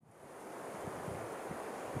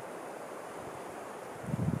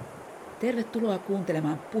Tervetuloa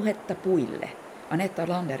kuuntelemaan Puhetta Puille, Anetta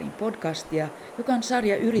Landerin podcastia, joka on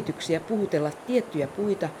sarja yrityksiä puhutella tiettyjä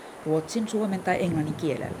puita ruotsin, suomen tai englannin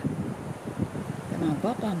kielellä. Tämä on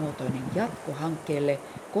vapaamuotoinen jatko hankkeelle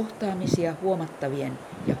Kohtaamisia, huomattavien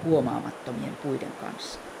ja huomaamattomien puiden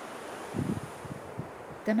kanssa.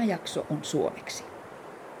 Tämä jakso on suomeksi.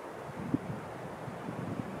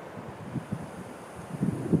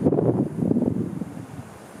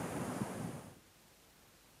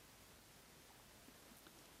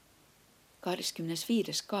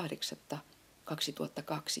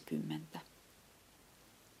 (25.8.2020)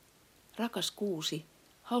 Rakas kuusi,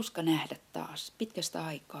 hauska nähdä taas pitkästä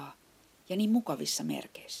aikaa ja niin mukavissa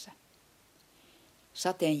merkeissä.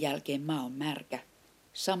 Sateen jälkeen maa on märkä,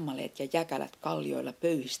 sammaleet ja jäkälät kallioilla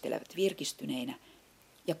pöyhistelevät virkistyneinä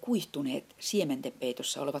ja kuihtuneet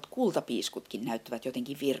siementenpeitossa olevat kultapiiskutkin näyttävät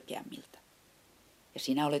jotenkin virkeämmiltä. Ja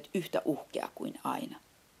sinä olet yhtä uhkea kuin aina.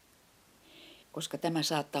 Koska tämä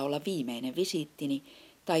saattaa olla viimeinen visiittini,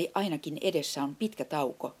 tai ainakin edessä on pitkä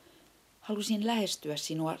tauko, halusin lähestyä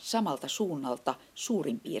sinua samalta suunnalta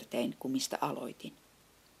suurin piirtein kuin mistä aloitin.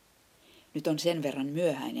 Nyt on sen verran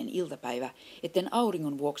myöhäinen iltapäivä, etten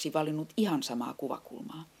auringon vuoksi valinnut ihan samaa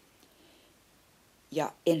kuvakulmaa.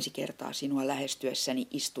 Ja ensi kertaa sinua lähestyessäni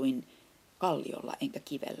istuin kalliolla enkä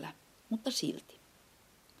kivellä, mutta silti.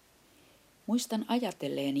 Muistan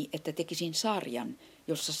ajatelleeni, että tekisin sarjan,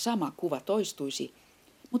 jossa sama kuva toistuisi,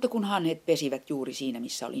 mutta kun hanhet pesivät juuri siinä,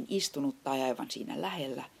 missä olin istunut tai aivan siinä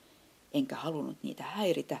lähellä, enkä halunnut niitä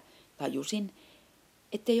häiritä, tajusin,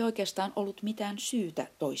 ettei oikeastaan ollut mitään syytä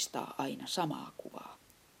toistaa aina samaa kuvaa.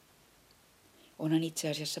 Onhan itse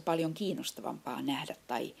asiassa paljon kiinnostavampaa nähdä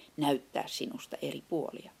tai näyttää sinusta eri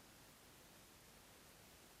puolia.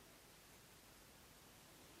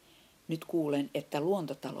 Nyt kuulen, että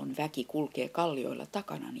luontotalon väki kulkee kallioilla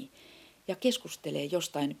takanani ja keskustelee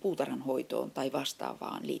jostain puutarhanhoitoon tai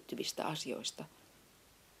vastaavaan liittyvistä asioista.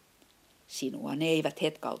 Sinua ne eivät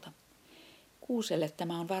hetkauta. Kuuselle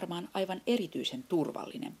tämä on varmaan aivan erityisen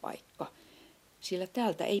turvallinen paikka, sillä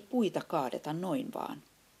täältä ei puita kaadeta noin vaan.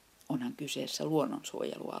 Onhan kyseessä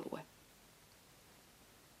luonnonsuojelualue.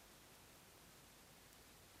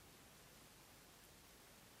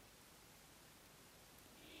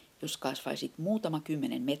 Jos kasvaisit muutama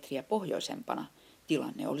 10 metriä pohjoisempana,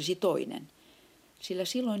 tilanne olisi toinen, sillä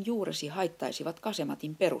silloin juuresi haittaisivat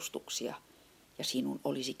kasematin perustuksia, ja sinun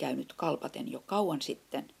olisi käynyt kalpaten jo kauan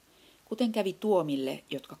sitten, kuten kävi tuomille,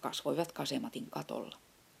 jotka kasvoivat kasematin katolla.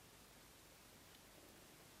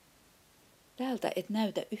 Täältä et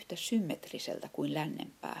näytä yhtä symmetriseltä kuin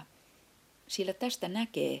lännempää, sillä tästä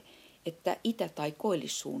näkee, että itä- tai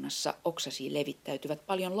koillissuunnassa oksasi levittäytyvät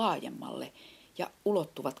paljon laajemmalle ja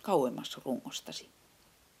ulottuvat kauemmas rungostasi.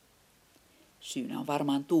 Syynä on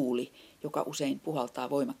varmaan tuuli, joka usein puhaltaa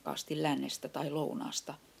voimakkaasti lännestä tai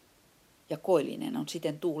lounaasta, ja koillinen on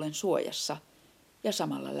siten tuulen suojassa ja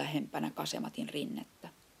samalla lähempänä kasematin rinnettä.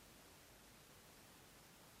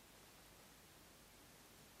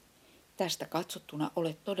 Tästä katsottuna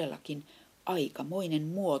olet todellakin aikamoinen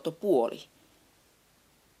muotopuoli,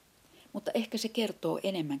 mutta ehkä se kertoo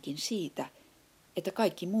enemmänkin siitä, että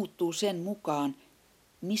kaikki muuttuu sen mukaan,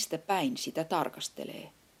 mistä päin sitä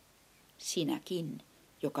tarkastelee. Sinäkin,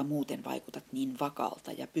 joka muuten vaikutat niin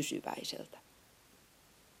vakaalta ja pysyväiseltä.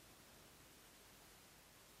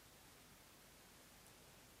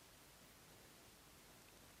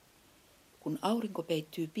 Kun aurinko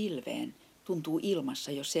peittyy pilveen, tuntuu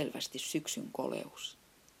ilmassa jo selvästi syksyn koleus.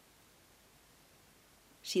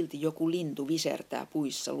 Silti joku lintu visertää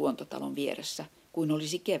puissa luontotalon vieressä, kuin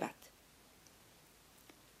olisi kevät.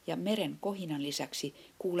 Ja meren kohinan lisäksi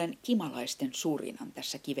kuulen kimalaisten surinan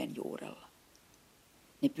tässä kiven juurella.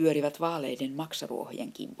 Ne pyörivät vaaleiden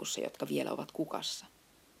maksaruohien kimpussa, jotka vielä ovat kukassa.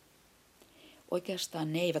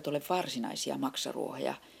 Oikeastaan ne eivät ole varsinaisia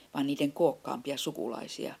maksaruoheja, vaan niiden kookkaampia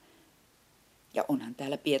sukulaisia. Ja onhan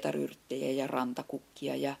täällä pietaryrttejä ja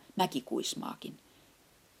rantakukkia ja mäkikuismaakin.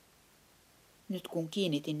 Nyt kun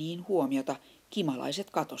kiinnitin niihin huomiota, kimalaiset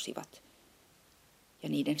katosivat. Ja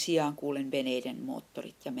niiden sijaan kuulen veneiden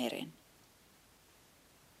moottorit ja meren.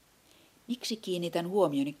 Miksi kiinnitän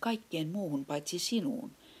huomioni kaikkeen muuhun paitsi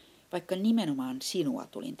sinuun, vaikka nimenomaan sinua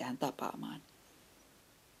tulin tähän tapaamaan?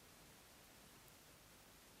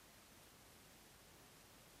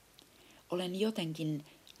 Olen jotenkin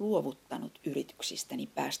luovuttanut yrityksistäni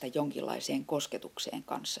päästä jonkinlaiseen kosketukseen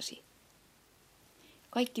kanssasi.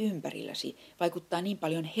 Kaikki ympärilläsi vaikuttaa niin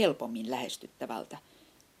paljon helpommin lähestyttävältä.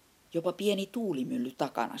 Jopa pieni tuulimylly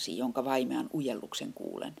takanasi, jonka vaimean ujelluksen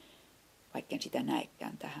kuulen, vaikken sitä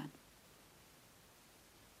näekään tähän.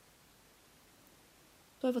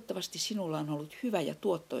 Toivottavasti sinulla on ollut hyvä ja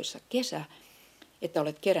tuottoisa kesä, että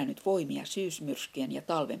olet kerännyt voimia syysmyrskyjen ja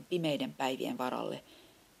talven pimeiden päivien varalle.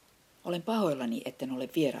 Olen pahoillani, etten ole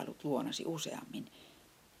vierailut luonasi useammin,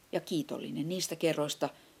 ja kiitollinen niistä kerroista,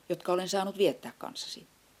 jotka olen saanut viettää kanssasi.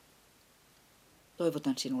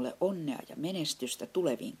 Toivotan sinulle onnea ja menestystä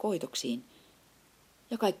tuleviin koitoksiin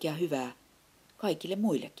ja kaikkea hyvää kaikille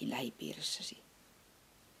muillekin lähipiirissäsi.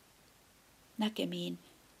 Näkemiin,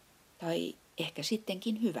 tai ehkä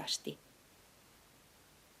sittenkin hyvästi.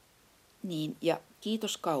 Niin, ja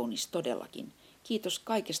kiitos kaunis todellakin. Kiitos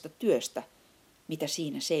kaikesta työstä, mitä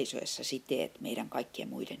siinä seisoessasi teet meidän kaikkien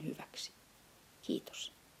muiden hyväksi.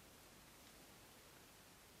 Kiitos.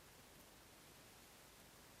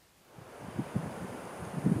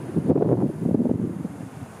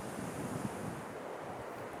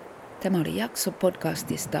 Tämä oli jakso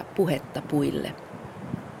podcastista Puhetta Puille.